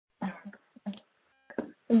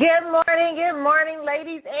Good morning,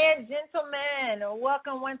 ladies and gentlemen.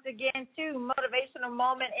 Welcome once again to Motivational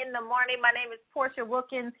Moment in the Morning. My name is Portia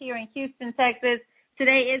Wilkins here in Houston, Texas.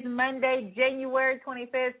 Today is Monday, January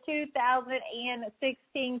 25th,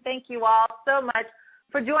 2016. Thank you all so much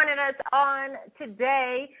for joining us on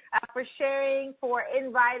today, for sharing, for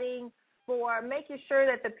inviting, for making sure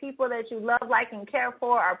that the people that you love, like, and care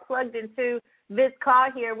for are plugged into this call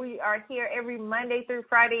here. We are here every Monday through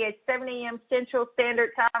Friday at 7 a.m. Central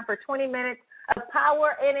Standard Time for 20 minutes of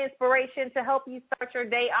power and inspiration to help you start your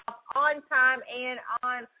day off on time and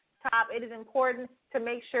on top. It is important to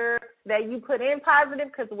make sure that you put in positive,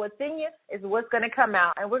 because what's in you is what's going to come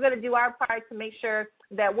out. And we're going to do our part to make sure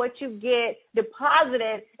that what you get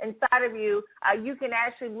deposited inside of you, you can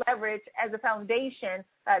actually leverage as a foundation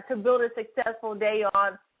to build a successful day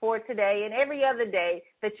on for today and every other day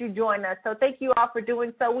that you join us. So thank you all for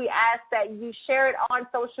doing so. We ask that you share it on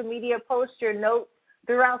social media, post your notes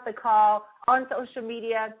throughout the call on social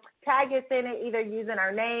media, tag us in it either using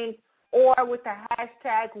our names or with the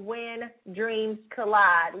hashtag When Dreams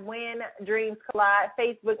Collide, When Dreams Collide,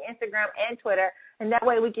 Facebook, Instagram, and Twitter. And that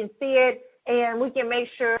way we can see it and we can make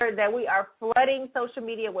sure that we are flooding social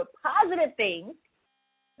media with positive things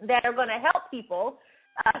that are going to help people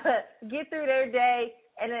get through their day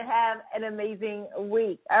and have an amazing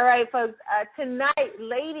week. All right, folks, tonight,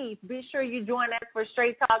 ladies, be sure you join us for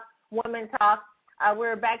Straight Talk, Women Talk.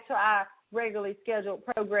 We're back to our regularly scheduled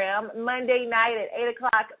program Monday night at 8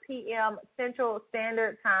 o'clock p.m. Central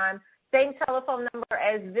Standard Time. Same telephone number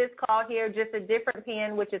as this call here, just a different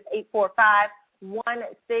PIN, which is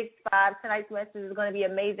 845-165. Tonight's message is going to be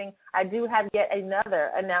amazing. I do have yet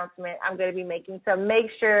another announcement I'm going to be making, so make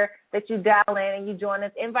sure that you dial in and you join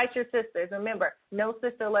us. Invite your sisters. Remember, no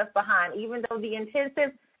sister left behind. Even though the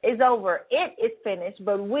intensive is over, it is finished,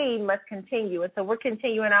 but we must continue. And so we're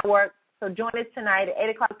continuing our work. So join us tonight at 8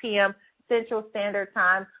 o'clock p.m. Central Standard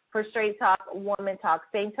Time for Straight Talk, Woman Talk.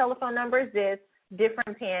 Same telephone number as this,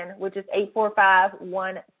 different PIN, which is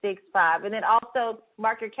 845-165. And then also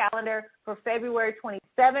mark your calendar for February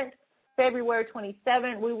 27th. February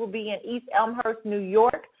 27th, we will be in East Elmhurst, New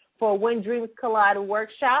York for When Dreams Collide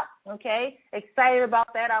workshop, okay? Excited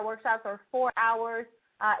about that. Our workshops are 4 hours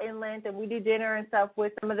in length, and we do dinner and stuff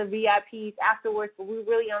with some of the VIPs afterwards, but we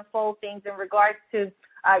really unfold things in regards to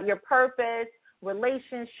your purpose,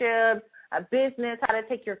 relationships, business, how to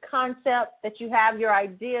take your concept that you have, your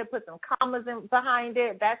idea, put some commas behind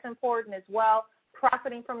it. That's important as well.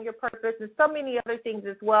 Profiting from your purpose and so many other things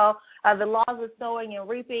as well. The laws of sowing and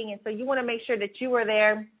reaping. And so you want to make sure that you are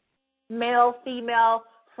there. Male, female,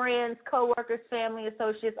 friends, coworkers, family,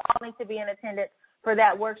 associates, all need to be in attendance for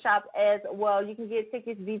that workshop as well. You can get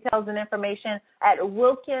tickets, details, and information at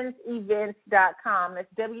wilkinsevents.com. That's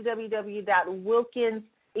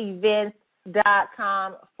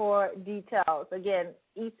www.wilkinsevents.com for details. Again,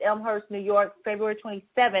 East Elmhurst, New York, February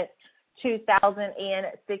 27th,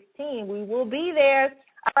 2016. We will be there.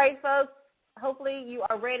 All right, folks, hopefully you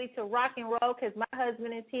are ready to rock and roll because my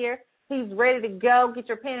husband is here. He's ready to go. Get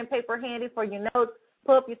your pen and paper handy for your notes.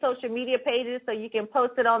 Pull up your social media pages so you can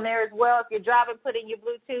post it on there as well. If you're driving, put in your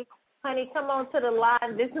Bluetooth. Honey, come on to the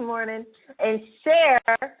line this morning and share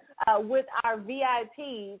with our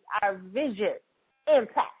VIPs our vision,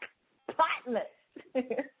 impact, partners.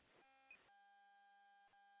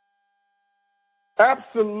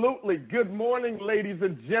 Absolutely. Good morning, ladies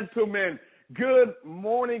and gentlemen. Good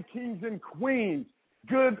morning, kings and queens.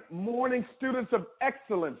 Good morning, students of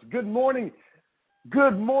excellence. Good morning,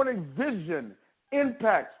 vision,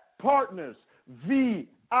 impact, partners,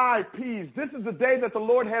 VIPs. This is the day that the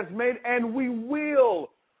Lord has made, and we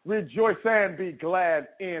will rejoice and be glad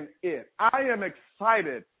in it. I am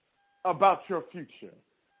excited about your future.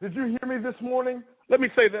 Did you hear me this morning? Let me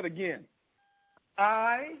say that again.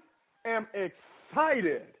 I am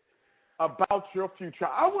excited about your future.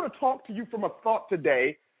 I want to talk to you from a thought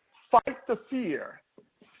today. Fight the fear,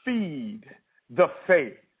 feed the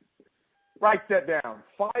faith. Write that down.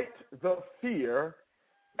 Fight the fear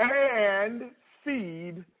and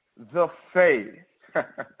feed the faith.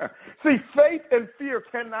 See, faith and fear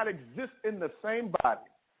cannot exist in the same body.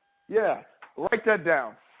 Yeah, write that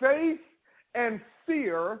down. Faith and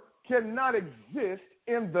fear cannot exist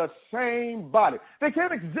in the same body. They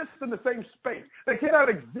can't exist in the same space. They cannot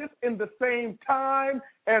exist in the same time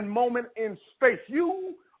and moment in space.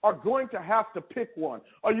 You are going to have to pick one.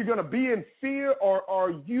 Are you going to be in fear, or are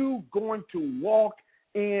you going to walk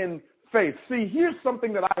in faith? See, here's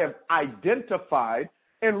something that I have identified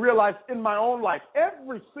and realized in my own life.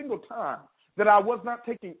 Every single time that I was not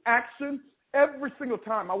taking action, every single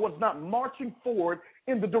time I was not marching forward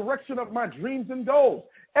in the direction of my dreams and goals,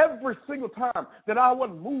 every single time that I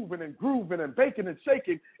wasn't moving and grooving and baking and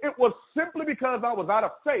shaking, it was simply because I was out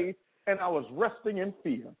of faith and I was resting in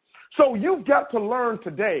fear. So you've got to learn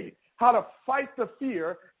today how to fight the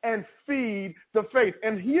fear and feed the faith.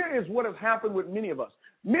 And here is what has happened with many of us.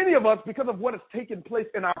 Many of us, because of what has taken place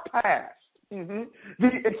in our past,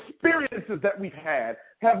 the experiences that we've had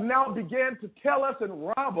have now began to tell us and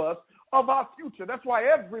rob us of our future. That's why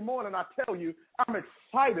every morning I tell you I'm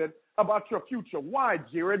excited about your future. Why,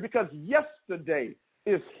 Jared? Because yesterday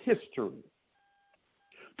is history.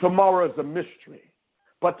 Tomorrow is a mystery.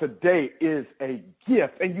 But today is a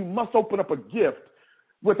gift, and you must open up a gift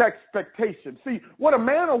with expectation. See, what a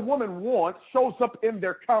man or woman wants shows up in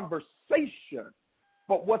their conversation,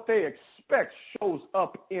 but what they expect shows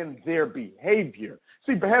up in their behavior.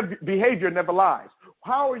 See, behavior never lies.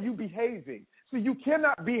 How are you behaving? See, you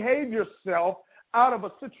cannot behave yourself out of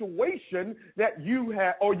a situation that you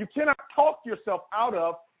have, or you cannot talk yourself out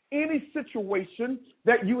of any situation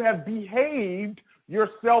that you have behaved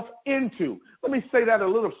yourself into. Let me say that a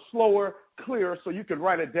little slower, clearer, so you can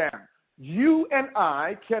write it down. You and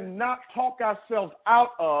I cannot talk ourselves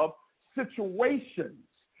out of situations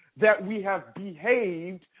that we have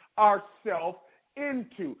behaved ourselves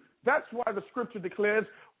into. That's why the scripture declares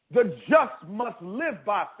the just must live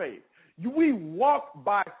by faith. We walk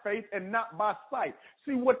by faith and not by sight.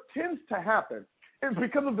 See, what tends to happen is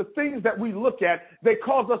because of the things that we look at, they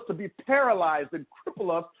cause us to be paralyzed and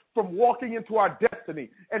cripple us from walking into our destiny.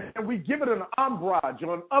 And we give it an ombrage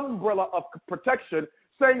or an umbrella of protection,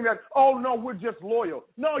 saying that, oh, no, we're just loyal.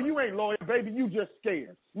 No, you ain't loyal, baby. You just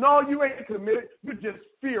scared. No, you ain't committed. You're just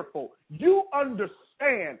fearful. You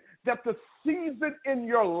understand that the season in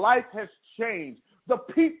your life has changed. The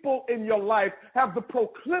people in your life have the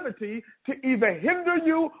proclivity to either hinder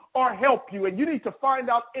you or help you. And you need to find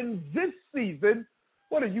out in this season,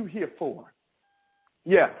 what are you here for?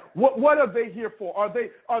 Yeah, what are they here for? Are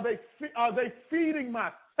they feeding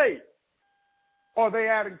my faith? Or are they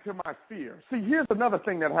adding to my fear? See, here's another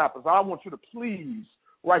thing that happens. I want you to please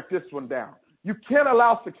write this one down. You can't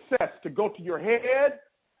allow success to go to your head,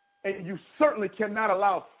 and you certainly cannot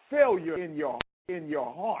allow failure in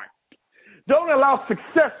your heart. Don't allow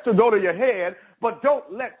success to go to your head, but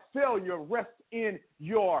don't let failure rest in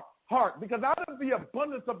your heart. Because out of the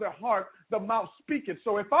abundance of the heart, the mouth speaketh.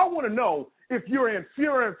 So if I want to know if you're in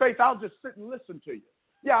fear and faith, I'll just sit and listen to you.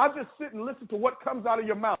 Yeah, I'll just sit and listen to what comes out of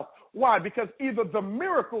your mouth. Why? Because either the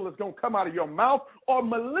miracle is going to come out of your mouth or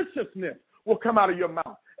maliciousness will come out of your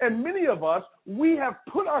mouth. And many of us, we have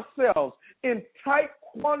put ourselves in tight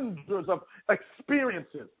quandaries of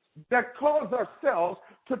experiences that cause ourselves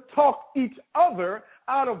to talk each other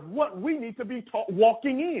out of what we need to be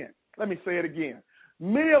walking in. Let me say it again.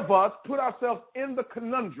 Many of us put ourselves in the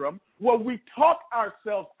conundrum where we talk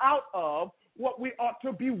ourselves out of what we ought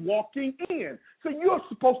to be walking in. So you're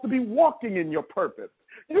supposed to be walking in your purpose.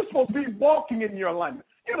 You're supposed to be walking in your alignment.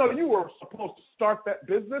 You know, you were supposed to start that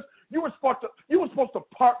business. You were supposed to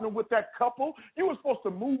partner with that couple. You were supposed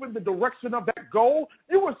to move in the direction of that goal.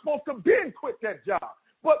 You were supposed to then quit that job.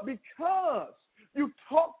 But because you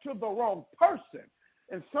talk to the wrong person,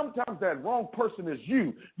 and sometimes that wrong person is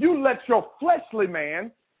you, you let your fleshly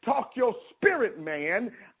man talk your spirit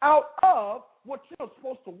man out of what you're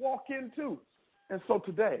supposed to walk into. And so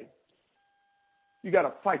today, you got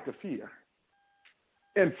to fight the fear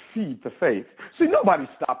and feed the faith. See, nobody's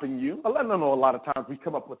stopping you. I know a lot of times we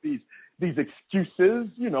come up with these excuses.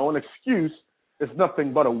 You know, an excuse is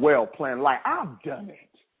nothing but a well-planned lie. I've done it.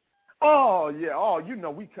 Oh, yeah. Oh, you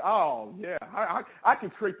know, yeah. I can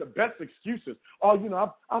create the best excuses. Oh, you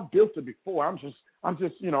know, I've built it before. I'm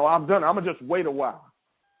just, you know, I'm done. I'm going to just wait a while.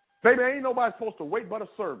 Baby, ain't nobody supposed to wait but a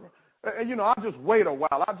server. And, you know, I'll just wait a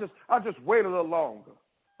while. I'll just wait a little longer.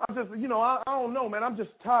 I don't know, man. I'm just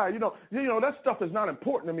tired. You know, that stuff is not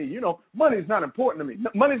important to me. You know, money's not important to me.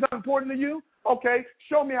 Money's not important to you? Okay,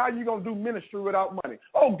 show me how you're going to do ministry without money.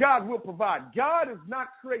 Oh, God will provide. God is not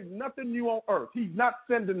creating nothing new on earth. He's not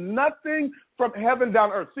sending nothing from heaven down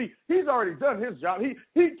to earth. See, he's already done his job.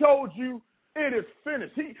 He told you it is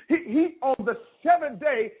finished. He on the seventh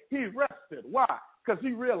day, he rested. Why? Because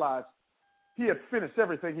he realized he had finished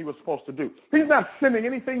everything he was supposed to do. He's not sending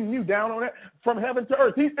anything new down on it from heaven to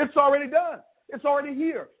earth. It's already done. It's already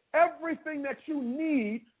here. Everything that you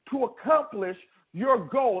need to accomplish your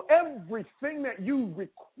goal, everything that you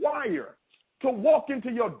require to walk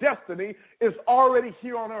into your destiny is already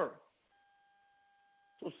here on earth.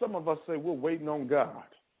 So some of us say we're waiting on God,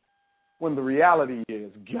 when the reality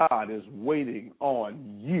is God is waiting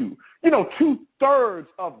on you. You know, 2/3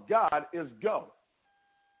 of God is go.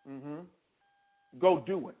 Go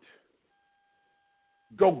do it.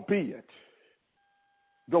 Go be it.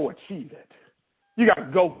 go achieve it. You got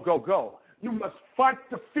to go. You must fight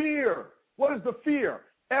the fear. What is the fear?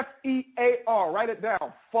 F-E-A-R. Write it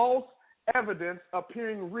down. False evidence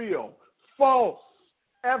appearing real. False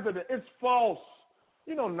evidence. It's false.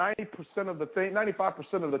 90% of the thing,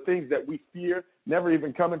 95% of the things that we fear never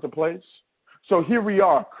even come into place. So here we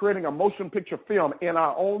are creating a motion picture film in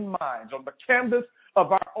our own minds, on the canvas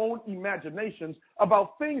of our own imaginations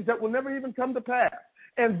about things that will never even come to pass.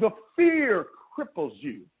 And the fear cripples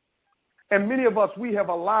you. And many of us, we have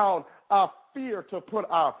allowed our fear to put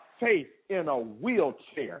our faith in a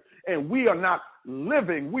wheelchair. And we are not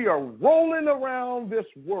living. We are rolling around this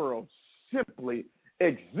world simply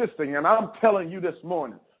existing. And I'm telling you this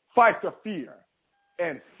morning, fight the fear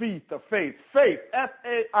and feed the faith. Faith,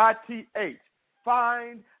 F-A-I-T-H.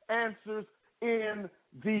 Find answers in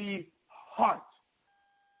the heart.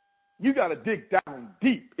 You got to dig down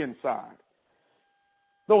deep inside.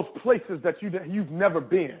 Those places that you've never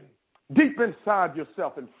been. Deep inside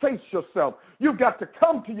yourself and face yourself. You've got to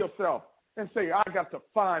come to yourself and say, I got to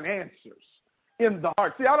find answers in the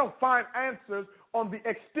heart. See, I don't find answers on the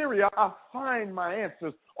exterior. I find my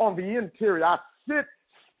answers on the interior. I sit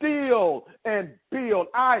still and build.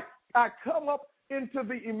 I come up into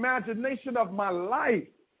the imagination of my life,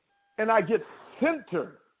 and I get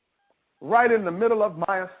centered right in the middle of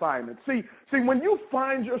my assignment. See, when you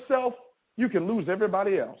find yourself, you can lose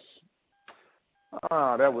everybody else.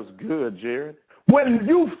 That was good, Jared. When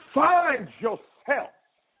you find yourself,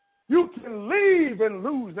 you can leave and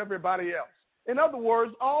lose everybody else. In other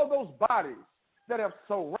words, all those bodies that have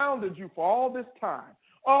surrounded you for all this time,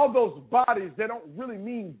 all those bodies that don't really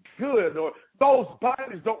mean good, or those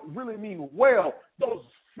bodies don't really mean well, those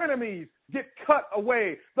enemies get cut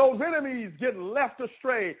away, those enemies get left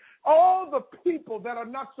astray, all the people that are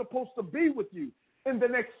not supposed to be with you in the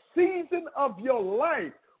next season of your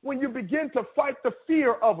life, when you begin to fight the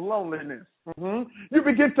fear of loneliness. You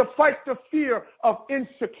begin to fight the fear of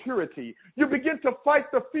insecurity. You begin to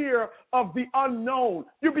fight the fear of the unknown.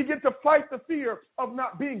 You begin to fight the fear of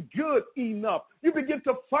not being good enough. You begin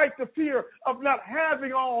to fight the fear of not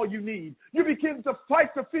having all you need. You begin to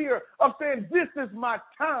fight the fear of saying, this is my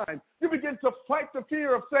time. You begin to fight the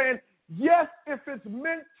fear of saying, yes, if it's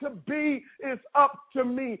meant to be, it's up to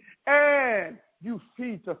me. And you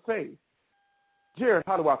feed the faith. Jared,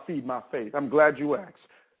 how do I feed my faith? I'm glad you asked.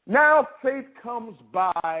 Now faith comes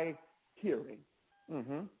by hearing.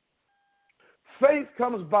 Faith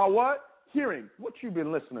comes by what? Hearing. What you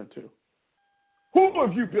been listening to? Who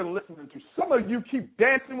have you been listening to? Some of you keep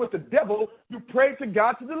dancing with the devil you prayed to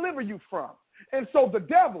God to deliver you from. And so the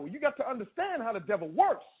devil, you got to understand how the devil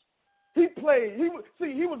works. He used to play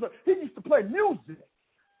music.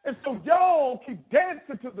 And so y'all keep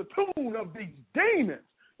dancing to the tune of these demons.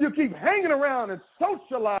 You keep hanging around and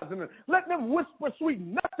socializing and letting them whisper sweet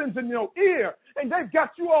nothings in your ear. And they've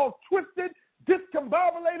got you all twisted,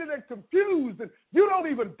 discombobulated, and confused. And you don't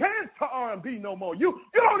even dance to R&B no more. You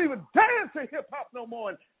don't even dance to hip-hop no more.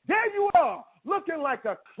 And there you are, looking like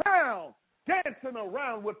a clown, dancing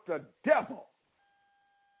around with the devil.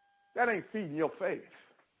 That ain't feeding your faith.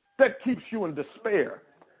 That keeps you in despair.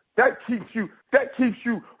 That keeps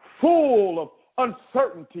you full of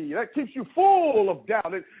uncertainty. That keeps you full of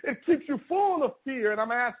doubt. It keeps you full of fear. And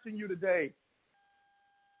I'm asking you today,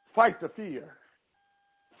 fight the fear.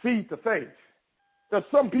 Feed the faith. There's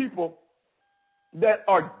some people that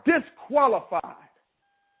are disqualified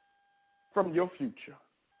from your future.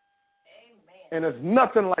 Amen. And there's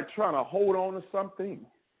nothing like trying to hold on to something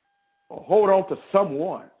or hold on to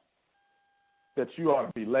someone that you ought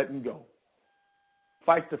to be letting go.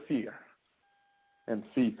 Fight the fear and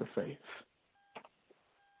feed the faith.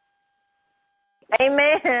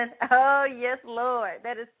 Amen. Oh, yes, Lord.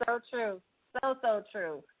 That is so true. So, so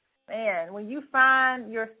true. Man, when you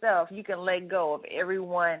find yourself, you can let go of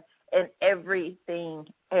everyone and everything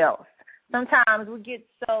else. Sometimes we get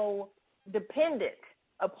so dependent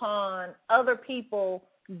upon other people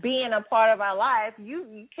being a part of our life,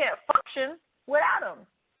 you can't function without them.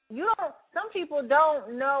 Some people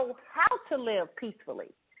don't know how to live peacefully.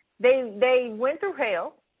 They went through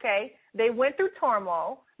hell, okay? They went through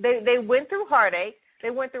turmoil. They went through heartache. They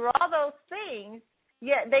went through all those things,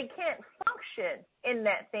 yet they can't function in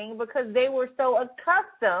that thing because they were so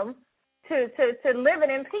accustomed to living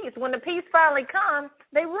in peace. When the peace finally comes,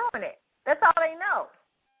 they ruin it. That's all they know.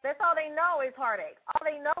 That's all they know is heartache. All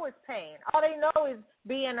they know is pain. All they know is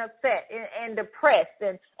being upset and depressed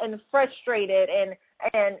and frustrated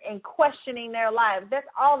and questioning their lives. That's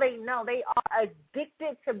all they know. They are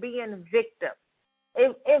addicted to being victims.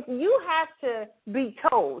 If you have to be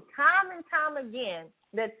told time and time again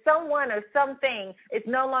that someone or something is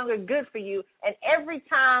no longer good for you. And every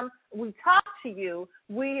time we talk to you,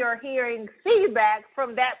 we are hearing feedback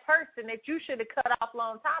from that person that you should have cut off a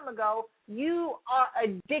long time ago. You are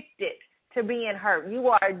addicted to being hurt. You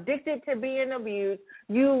are addicted to being abused.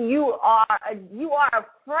 You are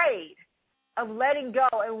afraid of letting go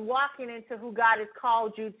and walking into who God has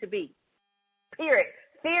called you to be. Period.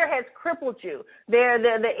 Fear has crippled you.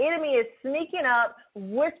 The enemy is sneaking up,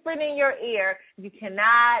 whispering in your ear, you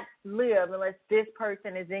cannot live unless this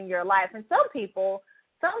person is in your life. And some people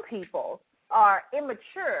are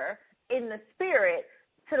immature in the spirit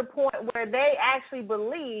to the point where they actually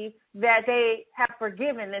believe that they have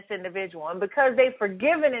forgiven this individual. And because they've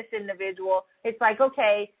forgiven this individual, it's like,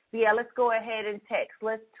 okay, yeah, let's go ahead and text.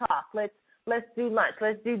 Let's talk. Let's do lunch.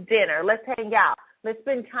 Let's do dinner. Let's hang out. Let's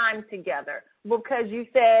spend time together because you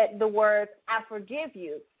said the words, I forgive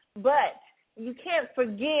you. But you can't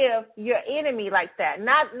forgive your enemy like that.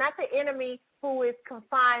 Not the enemy who is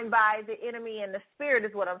confined by the enemy in the spirit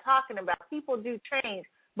is what I'm talking about. People do change.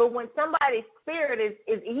 But when somebody's spirit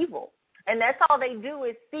is evil, and that's all they do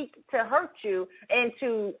is seek to hurt you and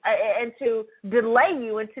to delay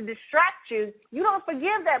you and to distract you, you don't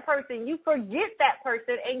forgive that person. You forget that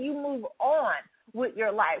person and you move on with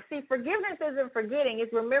your life. See, forgiveness isn't forgetting.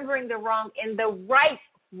 It's remembering the wrong in the right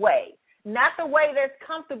way, not the way that's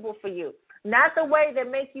comfortable for you, not the way that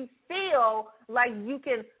makes you feel like you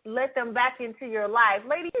can let them back into your life.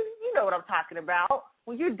 Ladies, you know what I'm talking about.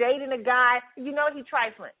 When you're dating a guy, you know he's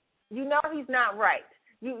trifling. You know he's not right.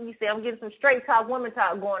 You say, I'm getting some straight talk, woman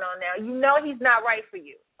talk going on now. You know he's not right for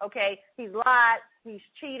you, okay? He's lied. He's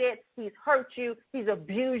cheated. He's hurt you. He's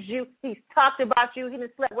abused you. He's talked about you. He done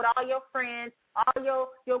slept with all your friends, all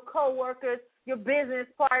your coworkers, your business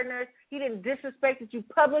partners. He done disrespected you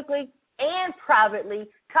publicly and privately,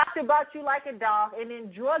 talked about you like a dog, and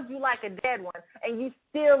then drugged you like a dead one, and you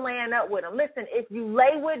still laying up with him. Listen, if you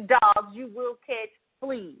lay with dogs, you will catch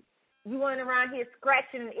fleas. You running around here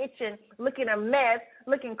scratching and itching, looking a mess,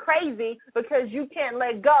 looking crazy because you can't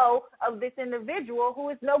let go of this individual who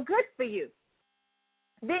is no good for you.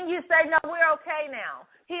 Then you say, no, we're okay now.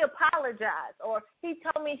 He apologized, or he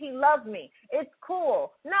told me he loved me. It's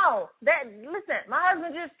cool. No, listen, my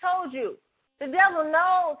husband just told you. The devil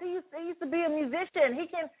knows. He used to be a musician. He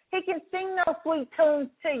can sing those sweet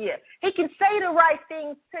tunes to you. He can say the right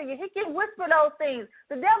things to you. He can whisper those things.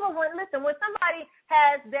 The devil, when somebody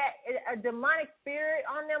has a demonic spirit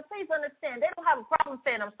on them, please understand, they don't have a problem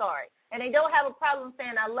saying I'm sorry. And they don't have a problem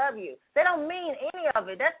saying I love you. They don't mean any of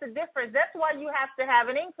it. That's the difference. That's why you have to have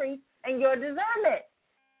an increase in your discernment.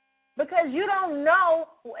 Because you don't know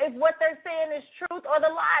if what they're saying is truth or the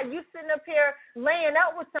lie. You sitting up here laying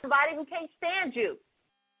up with somebody who can't stand you.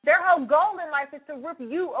 Their whole goal in life is to rip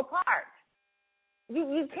you apart.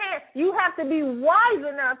 You can't. You have to be wise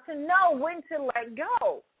enough to know when to let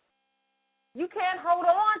go. You can't hold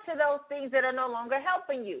on to those things that are no longer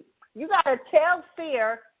helping you. You got to tell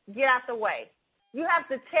fear, get out the way. You have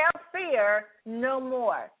to tell fear, no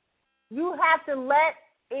more. You have to let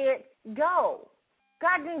it go.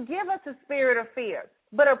 God didn't give us a spirit of fear,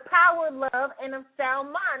 but of power, love, and of sound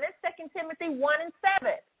mind. That's 2 Timothy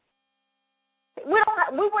 1:7.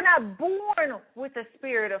 We were not born with a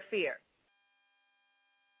spirit of fear.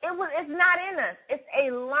 It's not in us. It's a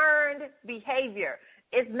learned behavior.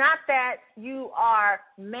 It's not that you are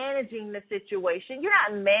managing the situation. You're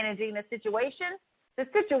not managing the situation. The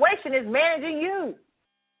situation is managing you.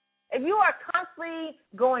 If you are constantly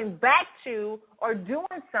going back to or doing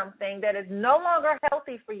something that is no longer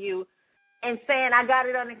healthy for you and saying, I got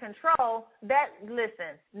it under control,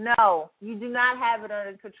 no, you do not have it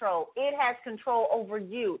under control. It has control over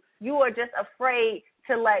you. You are just afraid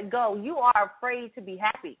to let go. You are afraid to be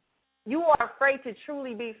happy. You are afraid to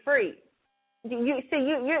truly be free.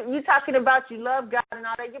 You're talking about you love God and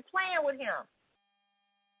all that. You're playing with him.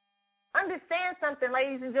 Understand something,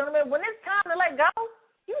 ladies and gentlemen. When it's time to let go,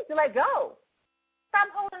 you need to let go. Stop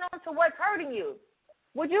holding on to what's hurting you.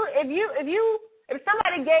 Would you, if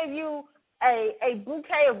somebody gave you a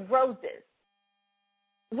bouquet of roses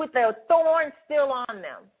with the thorns still on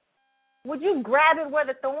them, would you grab it where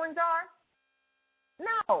the thorns are?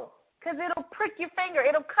 No, because it'll prick your finger.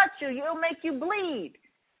 It'll cut you. It'll make you bleed.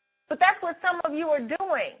 But that's what some of you are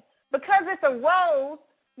doing. Because it's a rose,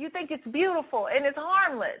 you think it's beautiful and it's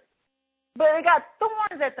harmless. But it got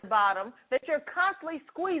thorns at the bottom that you're constantly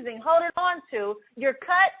squeezing, holding on to. You're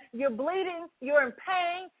cut, you're bleeding, you're in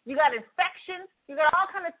pain, you got infections, you got all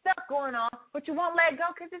kind of stuff going on, but you won't let go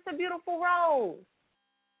because it's a beautiful rose.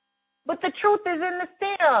 But the truth is in the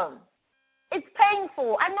stem. It's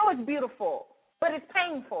painful. I know it's beautiful, but it's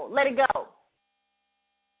painful. Let it go.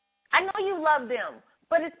 I know you love them,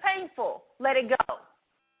 but it's painful. Let it go.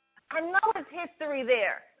 I know it's history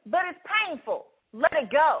there, but it's painful. Let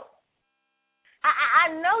it go.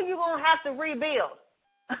 I know you're going to have to rebuild,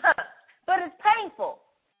 but it's painful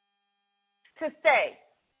to stay.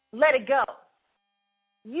 Let it go.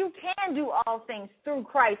 You can do all things through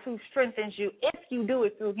Christ who strengthens you if you do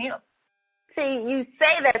it through him. See, you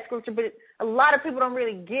say that scripture, but a lot of people don't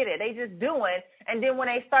really get it. They just do it, and then when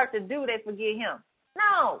they start to do, they forget him.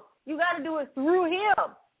 No, you got to do it through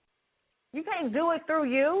him. You can't do it through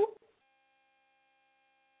you.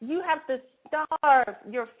 You have to starve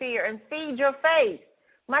your fear and feed your faith.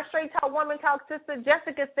 My Straight Talk Woman Talk sister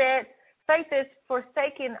Jessica said, faith is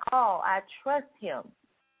forsaking all. I trust him.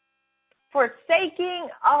 Forsaking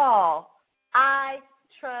all, I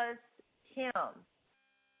trust him.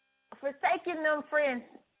 Forsaking them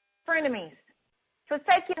frenemies,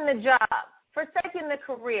 forsaking the job, forsaking the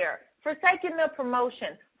career, forsaking the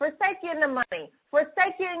promotion, forsaking the money,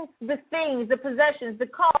 forsaking the things, the possessions, the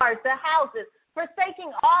cars, the houses,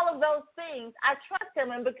 forsaking all of those things. I trust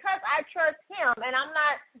him, and because I trust him and I'm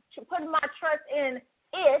not putting my trust in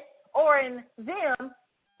it or in them,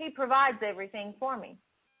 he provides everything for me.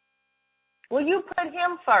 When you put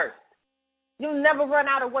him first, you'll never run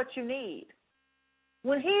out of what you need.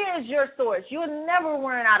 When he is your source, you'll never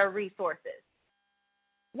run out of resources.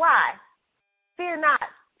 Why? Fear not,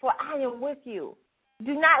 for I am with you.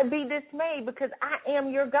 Do not be dismayed, because I am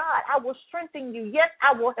your God. I will strengthen you. Yes,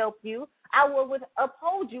 I will help you. I will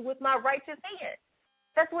uphold you with my righteous hand.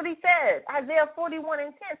 That's what he says. Isaiah 41:10.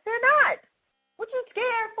 Fear not. What you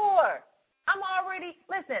scared for? I'm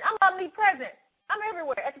omnipresent. I'm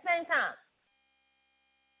everywhere at the same time.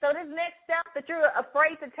 So this next step that you're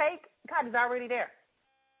afraid to take, God is already there.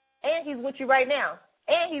 And he's with you right now.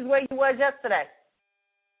 And he's where you was yesterday.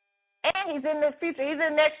 And he's in the future. He's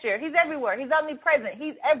in next year. He's everywhere. He's omnipresent.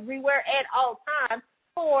 He's everywhere at all times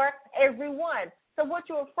for everyone. So what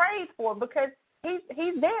you're afraid for, because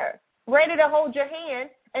he's there, ready to hold your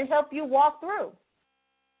hand and help you walk through.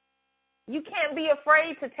 You can't be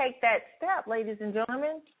afraid to take that step, ladies and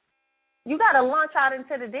gentlemen. You got to launch out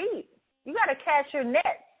into the deep. You got to cast your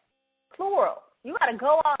net, plural. You got to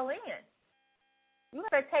go all in. You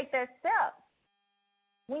got to take that step.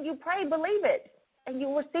 When you pray, believe it, and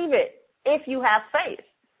you receive it if you have faith.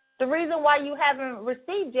 The reason why you haven't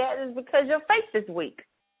received yet is because your faith is weak.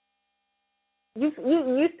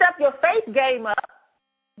 You step your faith game up,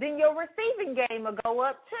 then your receiving game will go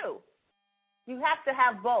up too. You have to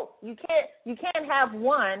have both. You can't have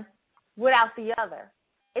one without the other.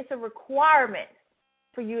 It's a requirement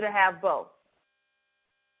for you to have both.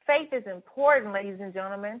 Faith is important, ladies and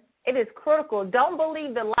gentlemen. It is critical. Don't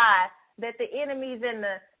believe the lie that the enemies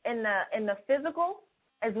in the physical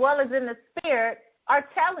as well as in the spirit are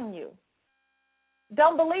telling you.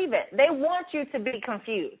 Don't believe it. They want you to be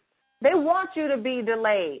confused. They want you to be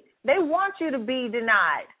delayed. They want you to be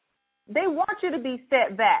denied. They want you to be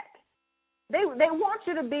set back. They want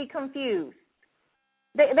you to be confused.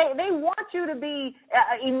 They want you to be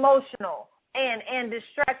emotional and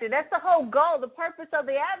distracted. That's the whole goal. The purpose of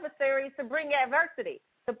the adversary is to bring adversity.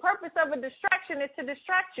 The purpose of a distraction is to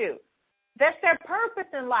distract you. That's their purpose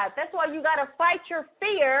in life. That's why you got to fight your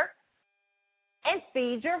fear and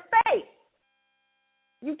feed your faith.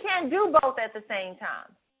 You can't do both at the same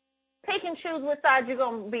time. Pick and choose what side you're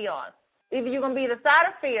going to be on. Either you're going to be the side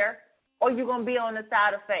of fear or you're going to be on the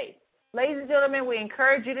side of faith. Ladies and gentlemen, we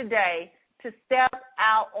encourage you today to step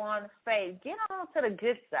out on faith. Get on to the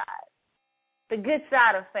good side. The good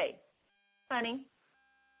side of faith. Honey.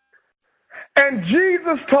 And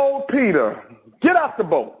Jesus told Peter, get out the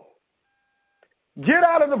boat. Get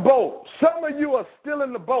out of the boat. Some of you are still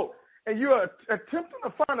in the boat, and you are attempting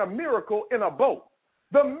to find a miracle in a boat.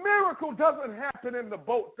 The miracle doesn't happen in the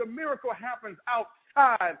boat. The miracle happens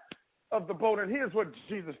outside of the boat. And here's what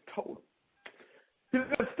Jesus told him. He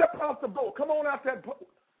said, step out the boat. Come on out that boat.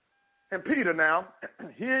 And Peter now,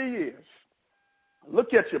 here he is.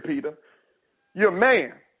 Look at you, Peter. You're a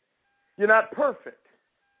man. You're not perfect.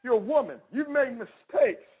 You're a woman. You've made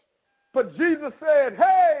mistakes. But Jesus said,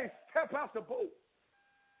 hey, step out the boat.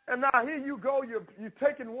 And now here you go. You're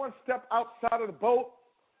taking one step outside of the boat.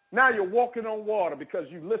 Now you're walking on water because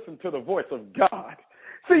you listen to the voice of God.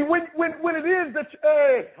 See, when it is that,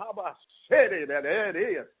 how about said it, that it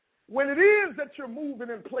is. When it is that you're moving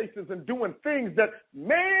in places and doing things that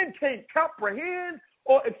man can't comprehend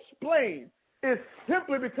or explain, it's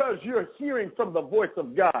simply because you're hearing from the voice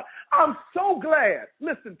of God. I'm so glad,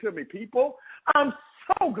 listen to me, people, I'm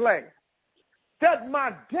so glad that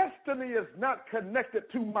my destiny is not connected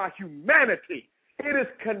to my humanity. It is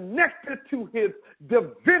connected to his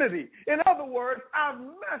divinity. In other words, I've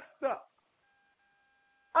messed up.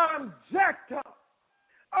 I'm jacked up.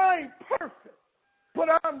 I ain't perfect, but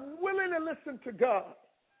I'm willing to listen to God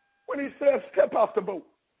when he says, step out the boat.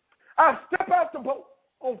 I step out the boat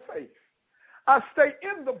on faith. I stay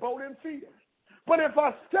in the boat in fear. But if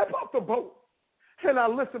I step out the boat and I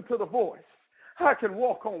listen to the voice, I can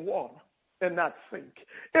walk on water and not sink.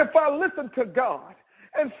 If I listen to God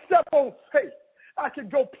and step on faith, I can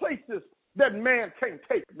go places that man can't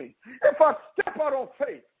take me. If I step out on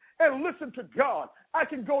faith and listen to God, I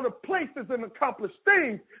can go to places and accomplish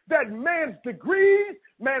things that man's degrees,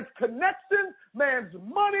 man's connections, man's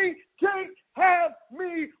money can't have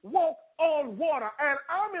me walk on water. And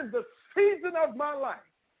I'm in the season of my life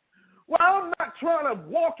where I'm not trying to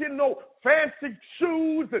walk in no fancy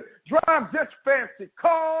shoes and drive just fancy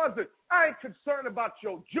cars, and I ain't concerned about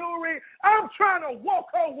your jewelry. I'm trying to walk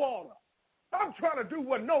on water. I'm trying to do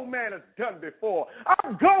what no man has done before.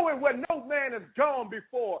 I'm going where no man has gone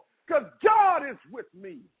before because God is with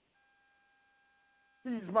me.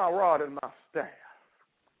 He's my rod and my staff.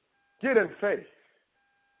 Get in faith.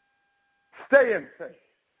 Stay in faith.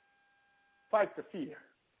 Fight the fear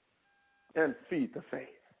and feed the faith.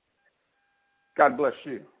 God bless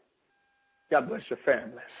you. God bless your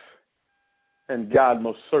families. And God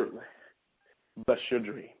most certainly bless your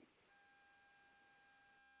dreams.